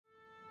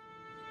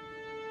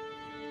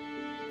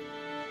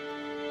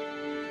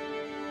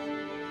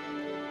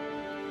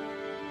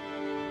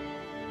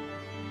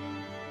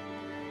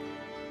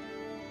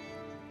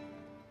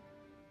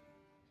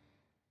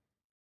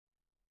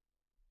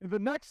the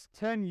next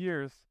 10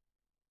 years,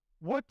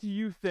 what do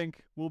you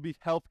think will be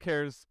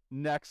healthcare's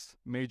next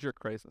major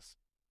crisis?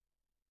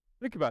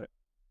 Think about it.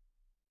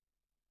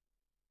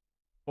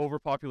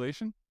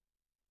 Overpopulation?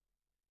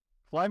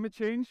 Climate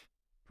change,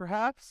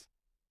 perhaps?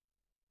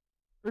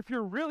 Or if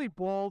you're really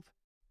bold,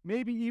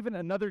 maybe even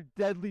another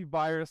deadly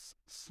virus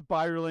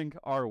spiraling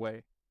our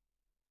way.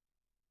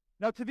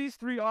 Now, to these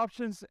three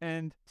options,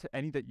 and to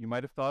any that you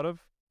might have thought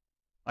of,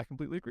 I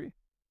completely agree.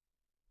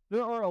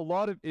 There are a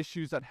lot of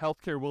issues that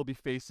healthcare will be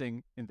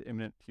facing in the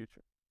imminent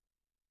future.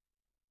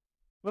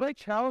 But I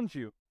challenge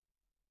you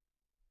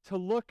to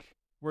look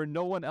where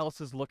no one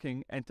else is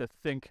looking and to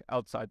think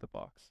outside the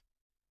box.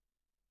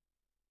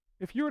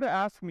 If you were to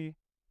ask me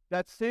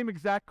that same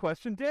exact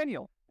question,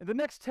 Daniel, in the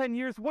next 10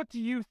 years, what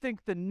do you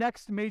think the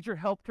next major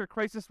healthcare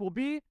crisis will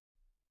be?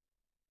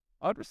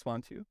 I'd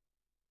respond to you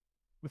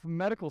with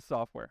medical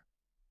software.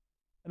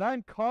 And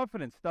I'm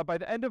confident that by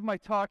the end of my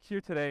talk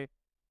here today,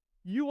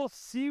 you will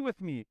see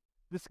with me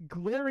this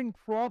glaring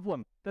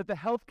problem that the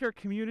healthcare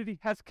community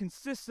has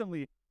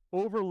consistently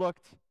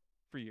overlooked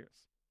for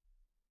years.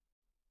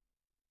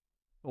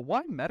 But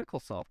why medical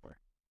software?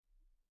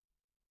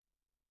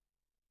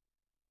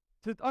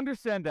 To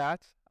understand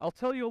that, I'll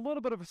tell you a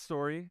little bit of a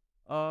story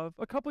of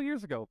a couple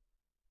years ago,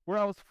 where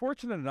I was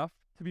fortunate enough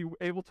to be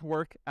able to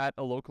work at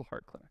a local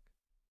heart clinic.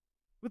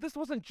 But this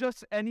wasn't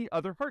just any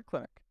other heart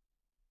clinic.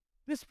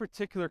 This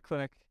particular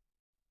clinic,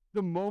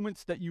 the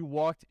moments that you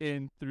walked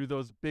in through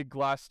those big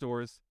glass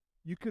doors,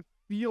 you could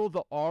feel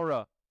the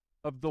aura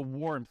of the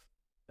warmth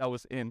that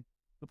was in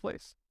the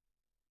place.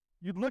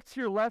 You'd look to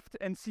your left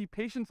and see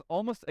patients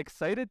almost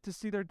excited to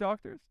see their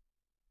doctors.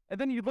 And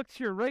then you'd look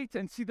to your right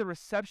and see the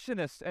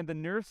receptionists and the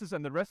nurses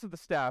and the rest of the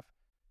staff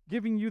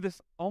giving you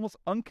this almost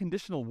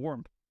unconditional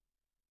warmth.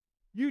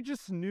 You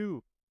just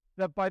knew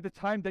that by the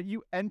time that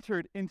you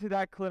entered into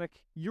that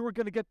clinic, you were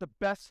going to get the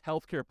best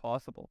healthcare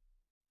possible.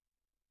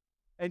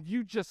 And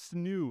you just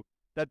knew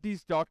that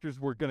these doctors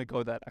were going to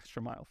go that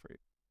extra mile for you.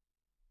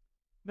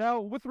 Now,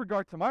 with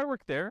regard to my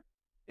work there,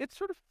 it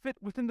sort of fit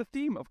within the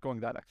theme of going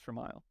that extra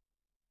mile,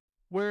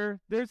 where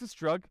there's this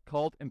drug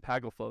called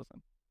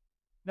empagliflozin.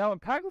 Now,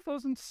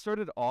 empagliflozin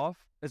started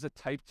off as a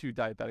type 2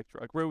 diabetic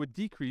drug, where it would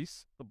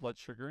decrease the blood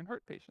sugar in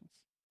heart patients.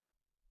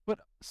 But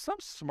some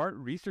smart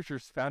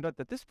researchers found out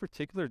that this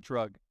particular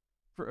drug,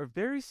 for a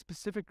very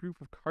specific group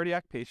of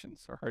cardiac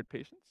patients, or heart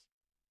patients,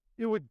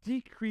 it would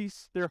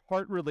decrease their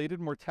heart-related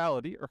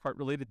mortality, or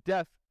heart-related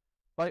death,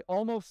 by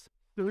almost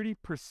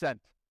 30%.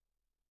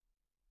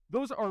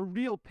 Those are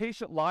real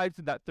patient lives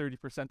in that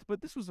 30%,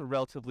 but this was a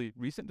relatively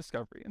recent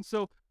discovery, and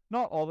so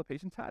not all the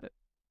patients had it.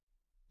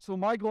 So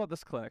my goal at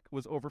this clinic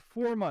was over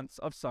 4 months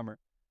of summer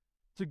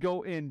to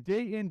go in,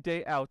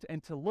 day out,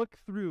 and to look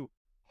through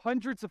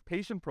hundreds of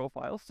patient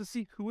profiles to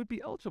see who would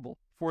be eligible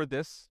for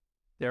this,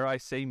 dare I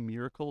say,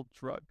 miracle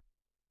drug.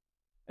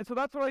 And so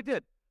that's what I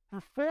did.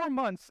 For 4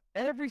 months,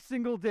 every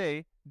single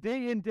day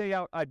in, day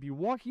out, I'd be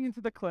walking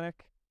into the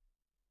clinic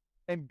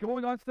and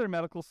going onto their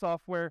medical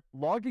software,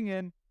 logging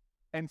in,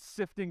 and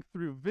sifting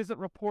through visit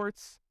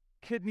reports,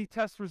 kidney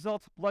test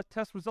results, blood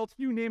test results,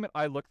 you name it,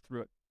 I looked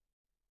through it.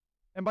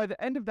 And by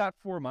the end of that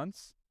 4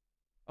 months,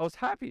 I was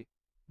happy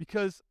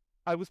because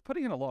I was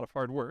putting in a lot of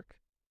hard work.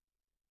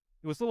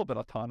 It was a little bit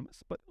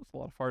autonomous, but it was a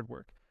lot of hard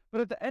work. But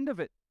at the end of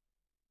it,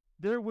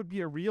 there would be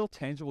a real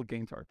tangible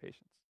gain to our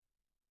patients.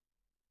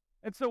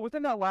 And so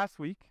within that last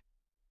week,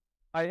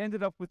 I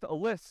ended up with a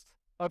list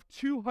of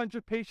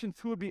 200 patients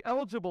who would be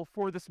eligible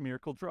for this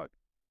miracle drug.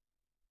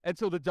 And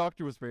so the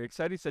doctor was very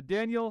excited. He said,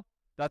 Daniel,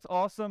 that's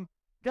awesome.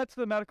 Get to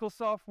the medical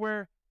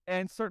software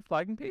and start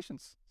flagging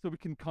patients so we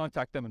can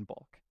contact them in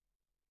bulk.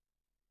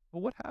 But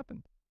what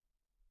happened?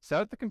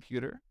 Sat at the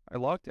computer, I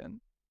logged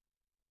in,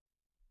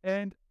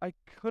 and I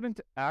couldn't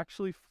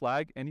actually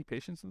flag any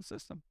patients in the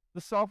system.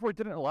 The software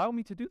didn't allow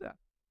me to do that.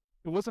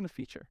 It wasn't a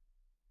feature.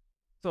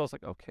 So I was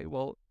like, okay,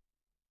 well,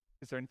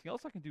 is there anything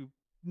else I can do?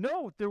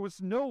 No, there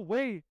was no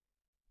way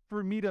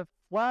for me to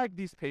flag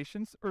these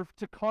patients or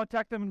to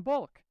contact them in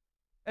bulk.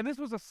 And this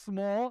was a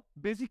small,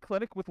 busy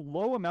clinic with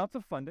low amounts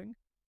of funding.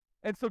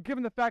 And so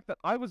given the fact that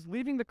I was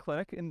leaving the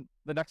clinic in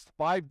the next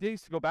 5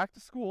 days to go back to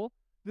school,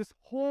 this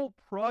whole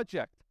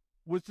project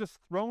was just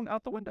thrown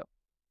out the window.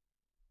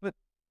 But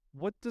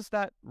what does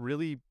that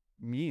really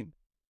mean?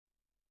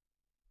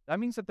 That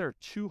means that there are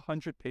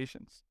 200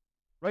 patients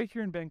right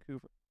here in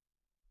Vancouver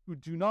who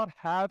do not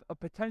have a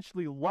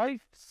potentially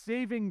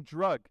life-saving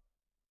drug.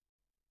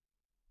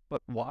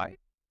 But why?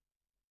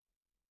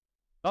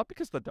 Not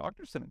because the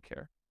doctors didn't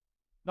care.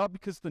 Not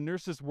because the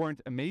nurses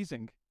weren't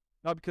amazing.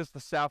 Not because the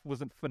staff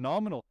wasn't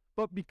phenomenal.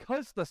 But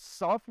because the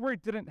software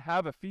didn't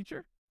have a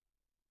feature.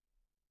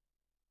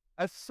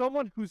 As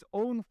someone whose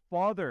own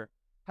father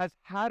has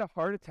had a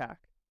heart attack,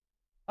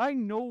 I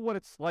know what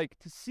it's like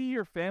to see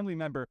your family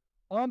member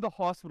on the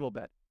hospital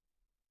bed,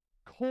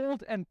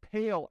 cold and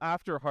pale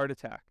after a heart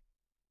attack.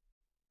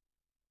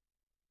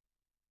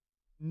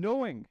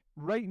 Knowing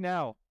right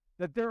now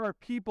that there are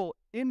people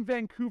in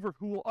Vancouver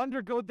who will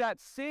undergo that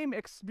same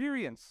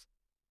experience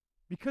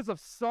because of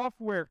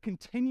software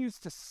continues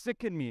to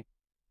sicken me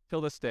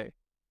till this day.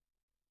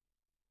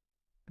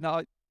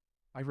 Now,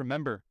 I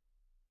remember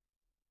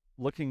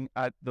looking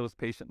at those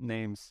patient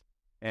names,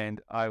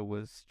 and I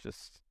was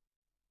just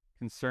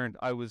concerned.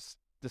 I was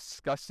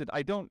disgusted.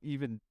 I don't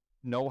even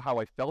know how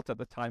I felt at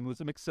the time. It was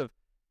a mix of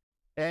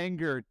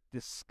anger,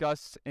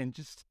 disgust, and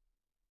just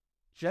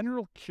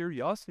general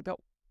curiosity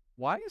about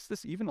why is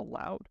this even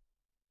allowed?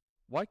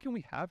 Why can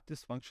we have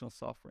dysfunctional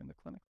software in the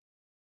clinic?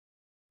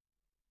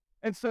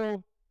 And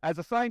so, as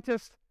a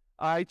scientist,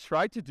 I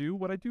tried to do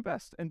what I do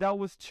best, and that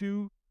was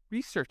to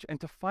research and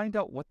to find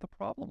out what the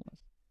problem was.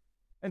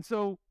 And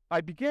so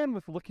I began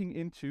with looking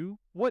into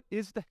what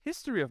is the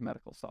history of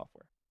medical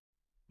software.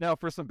 Now,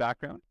 for some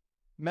background,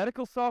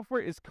 medical software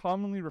is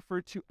commonly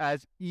referred to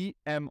as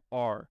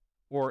EMR,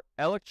 or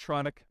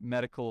electronic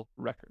medical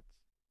records.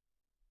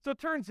 So it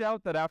turns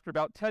out that after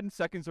about 10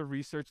 seconds of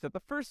research that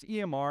the first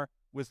EMR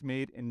was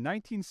made in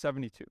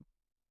 1972.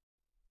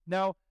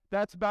 Now,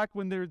 that's back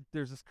when there's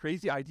this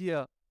crazy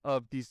idea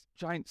of these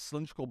giant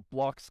cylindrical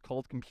blocks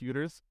called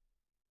computers.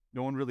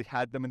 No one really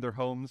had them in their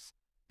homes.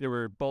 They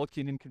were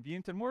bulky and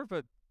inconvenient and more of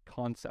a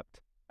concept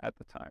at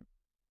the time.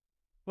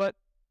 But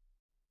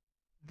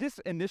this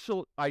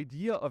initial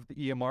idea of the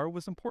EMR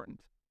was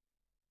important.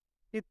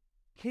 It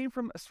came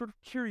from a sort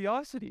of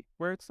curiosity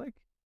where it's like,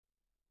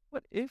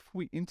 what if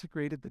we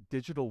integrated the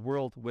digital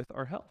world with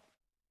our health?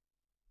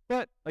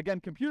 But again,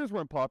 computers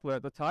weren't popular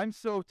at the time,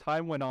 so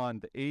time went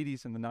on, the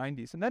 80s and the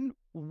 90s. And then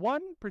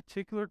one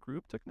particular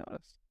group took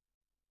notice.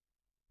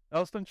 That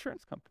was the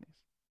insurance companies.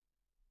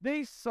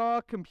 They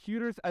saw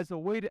computers as a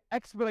way to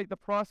expedite the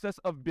process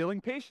of billing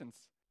patients.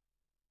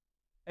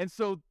 And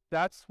so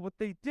that's what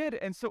they did.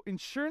 And so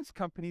insurance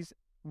companies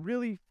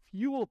really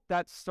fueled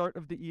that start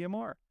of the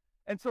EMR.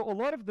 And so a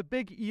lot of the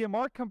big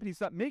EMR companies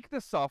that make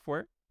this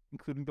software,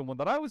 including the one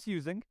that I was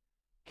using,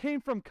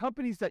 came from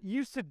companies that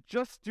used to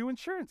just do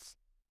insurance.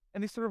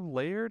 And they sort of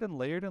layered and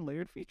layered and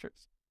layered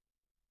features.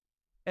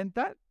 And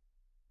that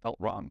felt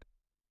wrong.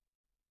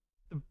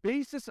 The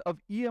basis of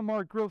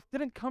EMR growth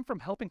didn't come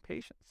from helping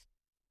patients.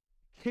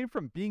 It came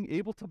from being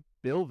able to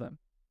bill them.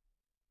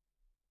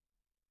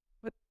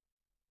 But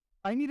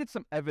I needed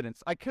some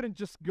evidence. I couldn't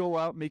just go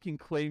out making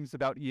claims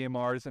about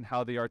EMRs and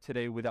how they are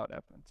today without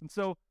evidence. And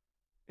so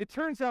it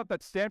turns out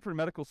that Stanford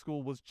Medical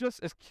School was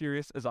just as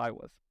curious as I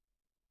was.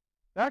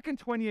 Back in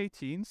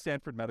 2018,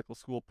 Stanford Medical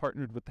School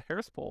partnered with the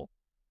Harris Poll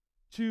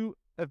to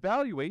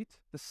evaluate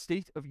the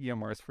state of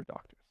EMRs for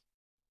doctors.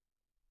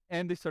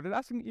 And they started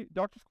asking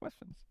doctors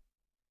questions.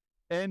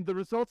 And the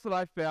results that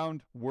I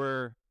found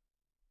were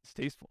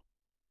distasteful.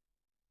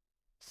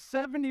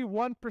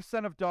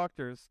 71% of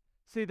doctors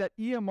say that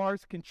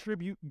EMRs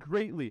contribute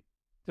greatly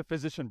to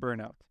physician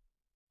burnout.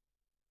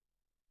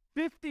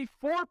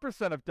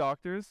 54% of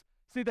doctors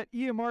say that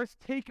EMRs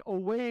take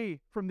away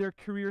from their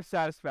career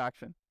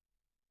satisfaction.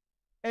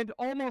 And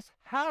almost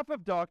half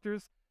of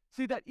doctors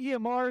say that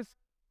EMRs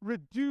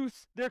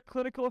reduce their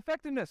clinical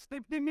effectiveness.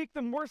 They make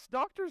them worse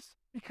doctors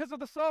because of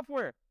the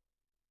software.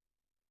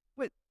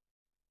 But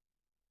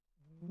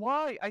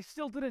why? I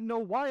still didn't know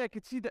why. I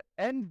could see the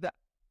end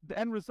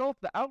result,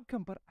 the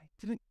outcome, but I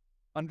didn't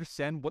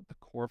understand what the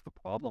core of the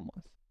problem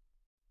was.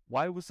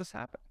 Why was this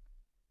happening?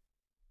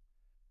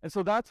 And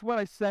so that's when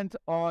I sent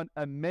on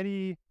a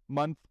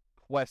many-month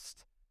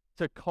quest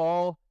to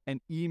call and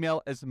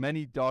email as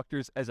many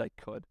doctors as I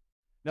could.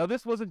 Now,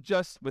 this wasn't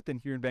just within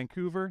here in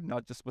Vancouver,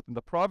 not just within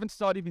the province,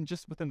 not even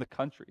just within the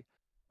country.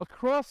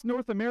 Across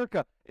North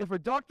America, if a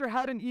doctor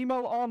had an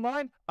email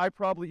online, I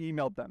probably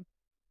emailed them.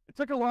 It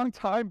took a long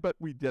time, but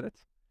we did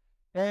it.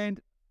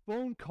 And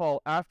phone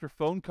call after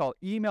phone call,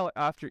 email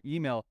after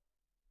email,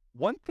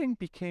 one thing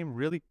became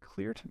really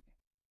clear to me.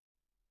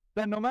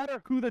 That no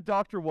matter who the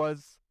doctor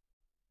was,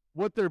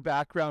 what their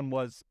background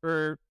was,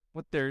 or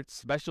what their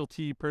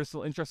specialty,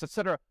 personal interest,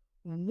 etc.,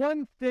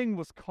 one thing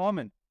was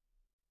common.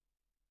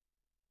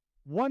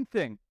 One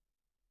thing.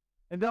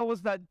 And that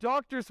was that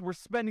doctors were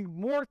spending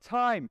more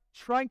time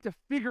trying to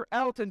figure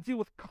out and deal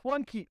with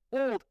clunky,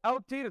 old,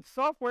 outdated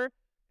software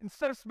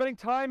instead of spending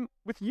time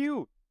with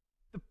you,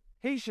 the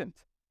patient.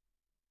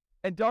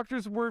 And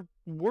doctors were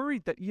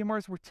worried that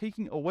EMRs were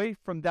taking away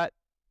from that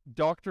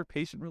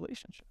doctor-patient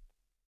relationship.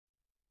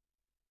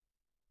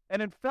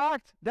 And in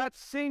fact, that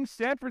same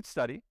Stanford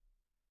study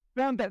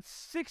found that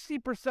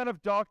 60%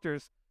 of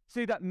doctors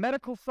say that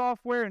medical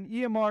software and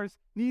EMRs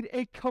need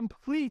a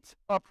complete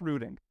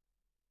uprooting,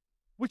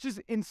 which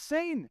is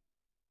insane.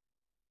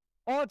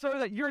 Odds are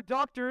that your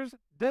doctor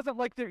doesn't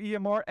like their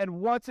EMR and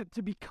wants it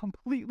to be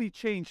completely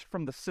changed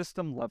from the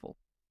system level.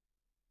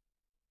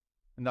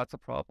 And that's a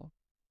problem.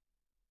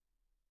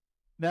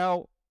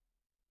 Now,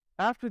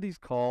 after these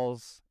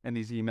calls and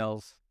these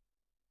emails,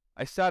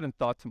 I sat and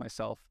thought to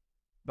myself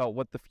about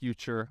what the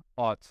future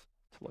ought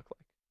to look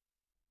like.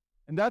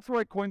 And that's where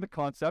I coined the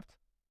concept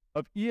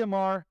of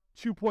EMR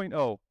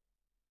 2.0.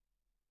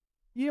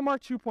 EMR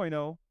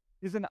 2.0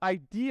 is an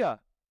idea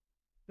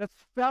that's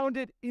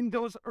founded in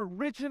those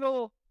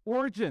original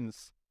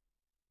origins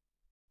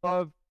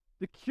of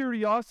the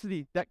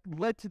curiosity that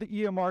led to the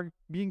EMR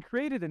being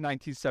created in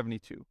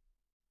 1972.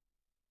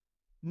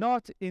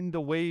 Not in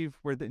the wave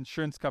where the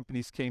insurance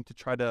companies came to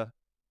try to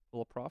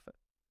full of profit.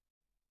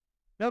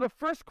 Now, the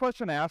first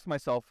question I asked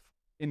myself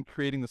in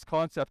creating this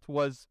concept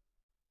was,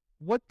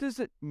 what does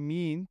it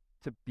mean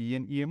to be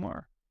an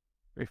EMR?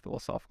 Very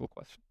philosophical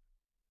question.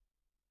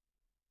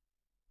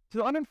 To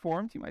the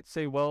uninformed, you might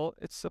say, well,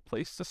 it's a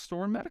place to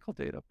store medical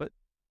data, but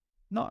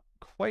not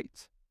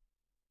quite.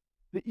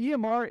 The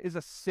EMR is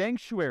a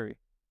sanctuary.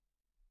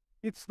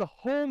 It's the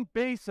home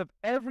base of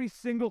every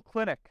single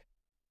clinic.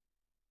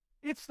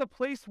 It's the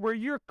place where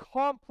your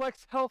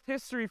complex health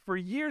history for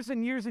years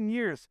and years and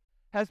years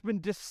has been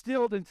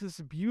distilled into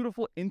this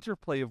beautiful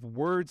interplay of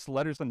words,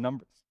 letters, and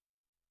numbers.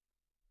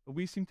 But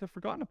we seem to have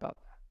forgotten about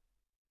that.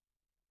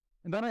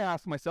 And then I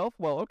asked myself,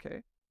 well,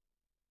 okay,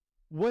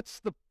 what's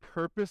the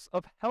purpose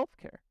of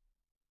healthcare?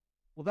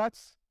 Well,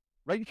 that's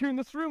right here in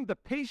this room, the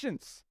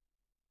patients.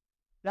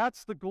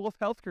 That's the goal of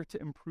healthcare,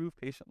 to improve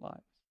patient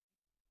lives.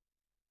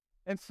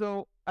 And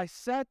so I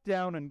sat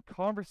down and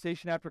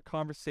conversation after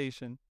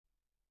conversation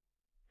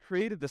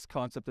created this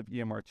concept of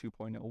EMR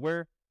 2.0,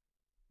 where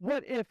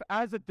what if,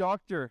 as a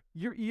doctor,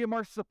 your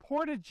EMR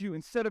supported you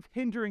instead of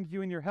hindering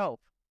you in your health?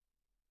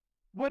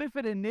 What if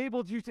it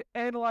enabled you to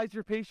analyze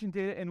your patient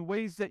data in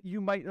ways that you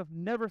might have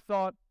never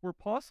thought were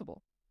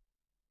possible?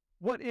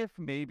 What if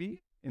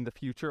maybe, in the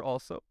future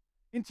also,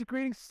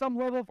 integrating some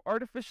level of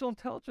artificial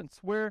intelligence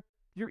where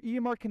your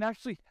EMR can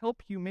actually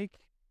help you make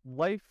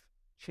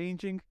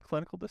life-changing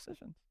clinical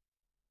decisions?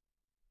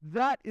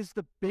 That is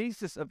the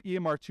basis of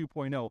EMR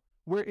 2.0,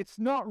 where it's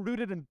not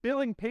rooted in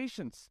billing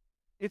patients.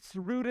 It's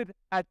rooted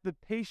at the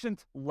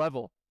patient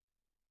level.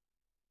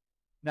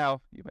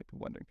 Now, you might be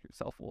wondering to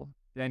yourself, well,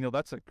 Daniel,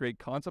 that's a great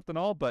concept and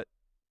all, but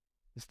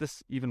is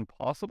this even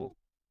possible?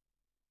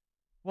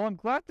 Well, I'm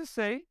glad to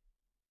say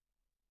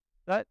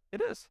that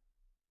it is.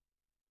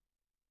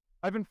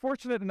 I've been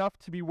fortunate enough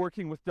to be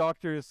working with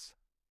doctors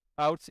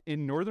out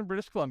in northern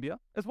British Columbia,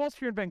 as well as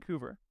here in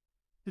Vancouver,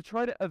 to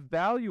try to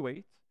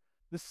evaluate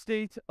the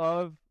state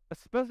of a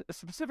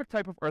specific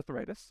type of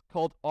arthritis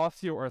called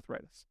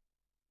osteoarthritis.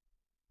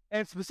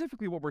 And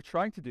specifically what we're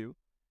trying to do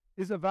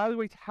is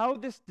evaluate how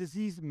this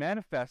disease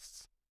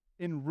manifests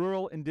in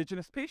rural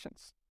Indigenous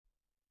patients.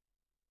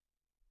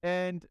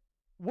 And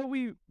what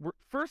we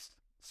first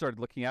started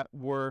looking at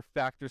were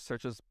factors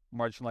such as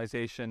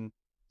marginalization,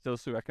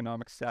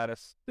 socioeconomic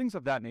status, things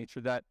of that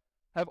nature that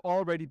have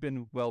already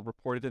been well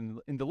reported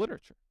in the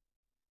literature.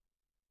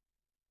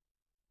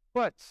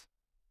 But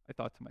I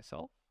thought to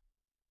myself,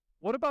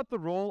 what about the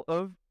role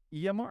of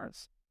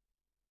EMRs?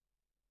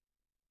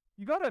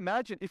 You got to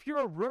imagine, if you're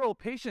a rural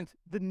patient,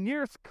 the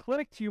nearest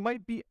clinic to you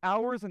might be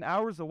hours and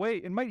hours away.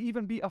 It might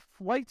even be a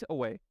flight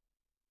away.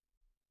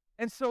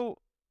 And so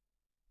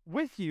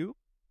with you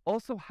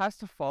also has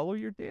to follow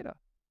your data.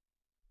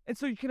 And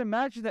so you can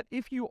imagine that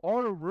if you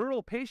are a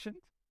rural patient,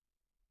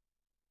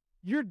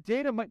 your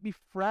data might be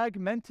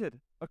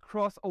fragmented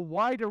across a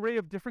wide array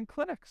of different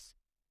clinics.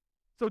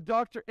 So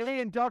Dr. A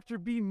and Dr.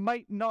 B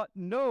might not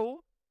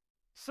know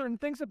certain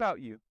things about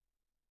you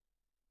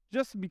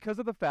just because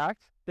of the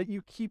fact that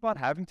you keep on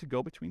having to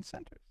go between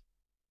centers.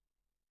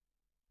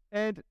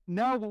 And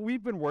now what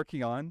we've been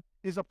working on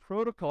is a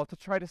protocol to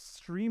try to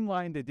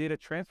streamline the data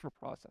transfer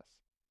process,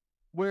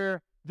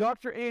 where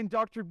Dr. A and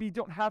Dr. B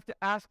don't have to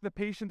ask the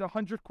patient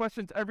 100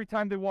 questions every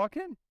time they walk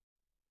in.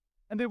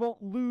 And they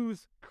won't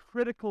lose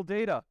critical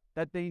data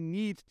that they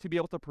need to be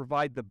able to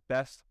provide the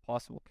best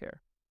possible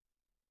care.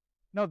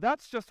 Now,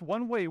 that's just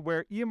one way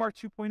where EMR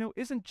 2.0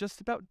 isn't just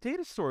about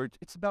data storage.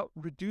 It's about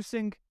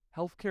reducing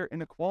healthcare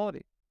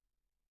inequality.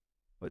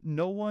 But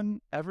no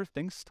one ever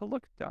thinks to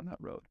look down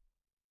that road.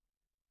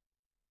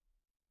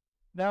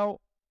 Now,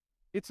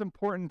 it's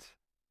important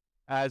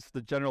as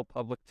the general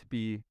public to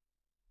be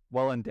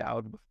well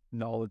endowed with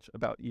knowledge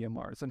about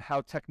EMRs and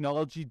how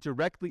technology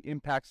directly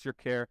impacts your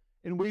care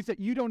in ways that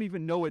you don't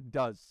even know it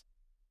does.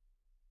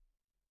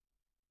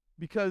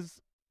 Because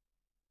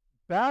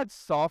bad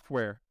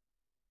software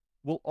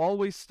will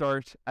always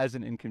start as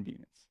an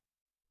inconvenience.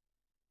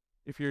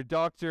 If you're a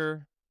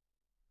doctor,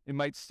 it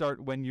might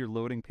start when your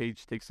loading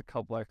page takes a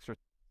couple extra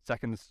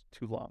seconds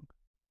too long.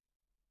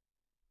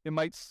 It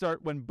might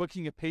start when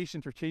booking a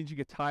patient or changing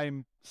a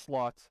time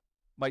slot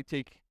might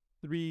take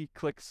 3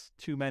 clicks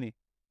too many.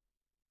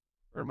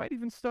 Or it might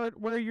even start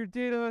where your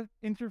data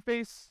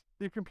interface,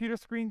 your computer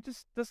screen,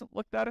 just doesn't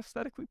look that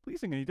aesthetically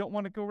pleasing and you don't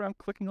want to go around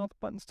clicking all the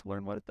buttons to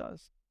learn what it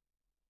does.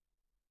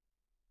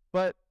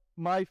 But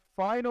my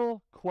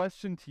final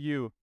question to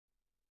you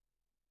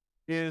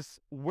is,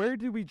 where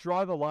do we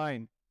draw the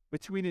line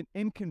between an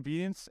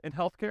inconvenience in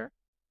healthcare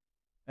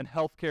and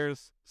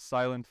healthcare's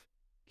silent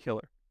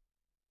killer?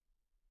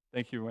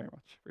 Thank you very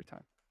much for your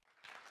time.